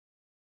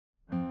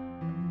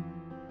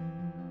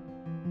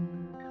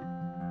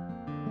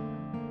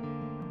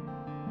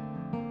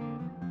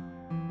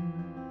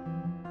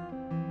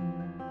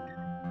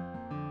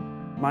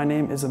My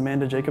name is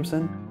Amanda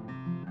Jacobson,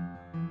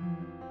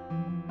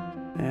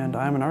 and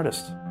I'm an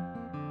artist.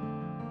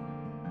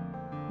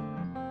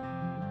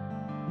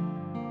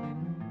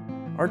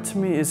 Art to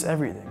me is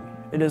everything.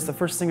 It is the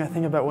first thing I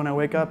think about when I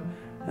wake up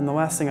and the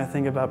last thing I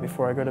think about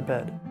before I go to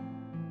bed.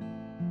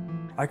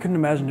 I couldn't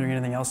imagine doing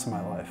anything else in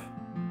my life.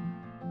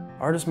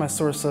 Art is my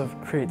source of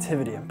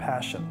creativity and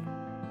passion.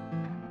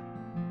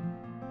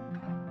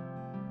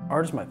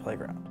 Art is my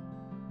playground.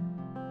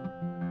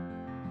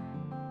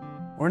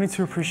 Learning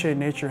to appreciate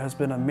nature has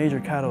been a major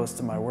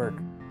catalyst in my work.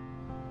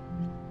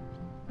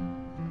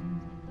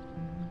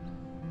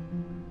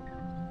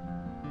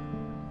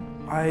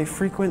 I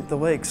frequent the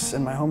lakes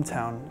in my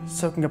hometown,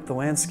 soaking up the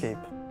landscape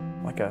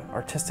like an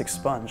artistic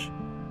sponge.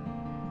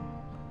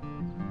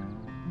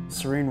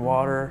 Serene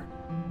water,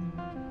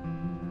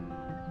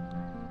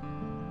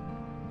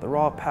 the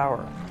raw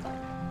power.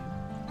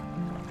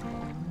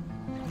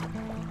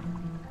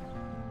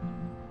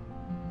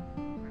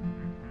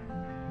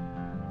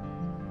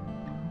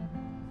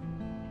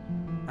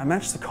 I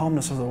match the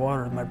calmness of the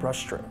water with my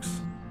brushstrokes.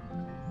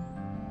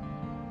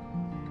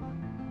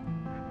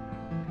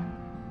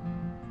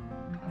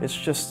 It's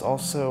just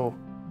also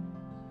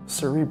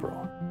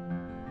cerebral.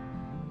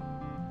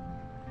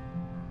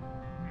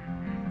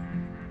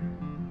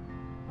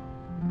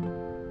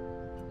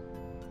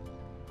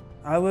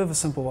 I live a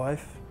simple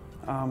life.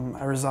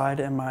 I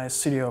reside in my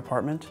studio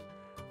apartment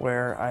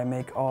where I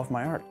make all of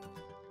my art.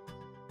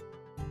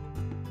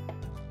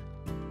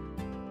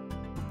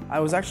 I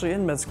was actually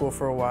in med school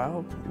for a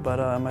while, but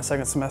my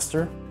second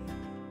semester,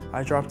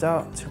 I dropped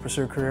out to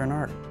pursue a career in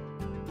art.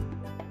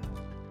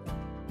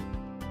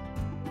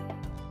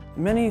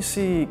 Many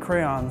see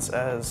crayons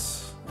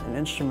as an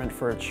instrument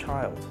for a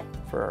child,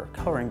 for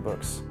coloring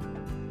books.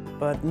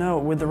 But no,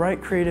 with the right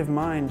creative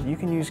mind, you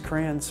can use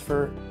crayons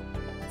for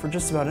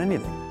just about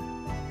anything.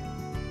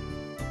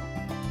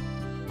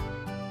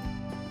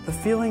 The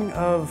feeling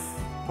of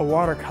a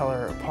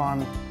watercolor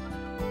upon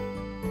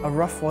a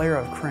rough layer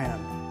of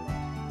crayon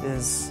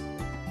it's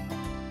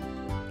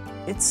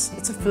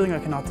a feeling I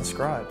cannot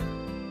describe.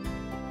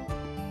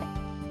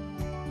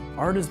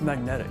 Art is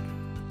magnetic.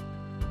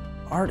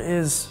 Art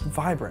is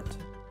vibrant.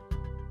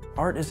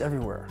 Art is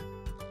everywhere.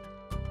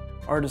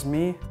 Art is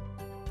me.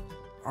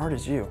 Art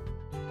is you.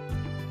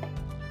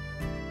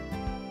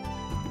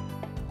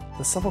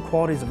 The subtle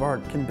qualities of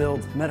art can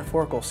build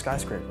metaphorical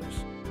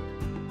skyscrapers.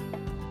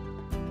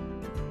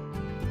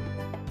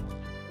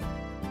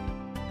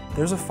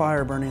 There's a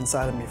fire burning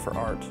inside of me for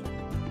art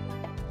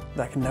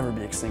that can never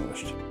be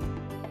extinguished.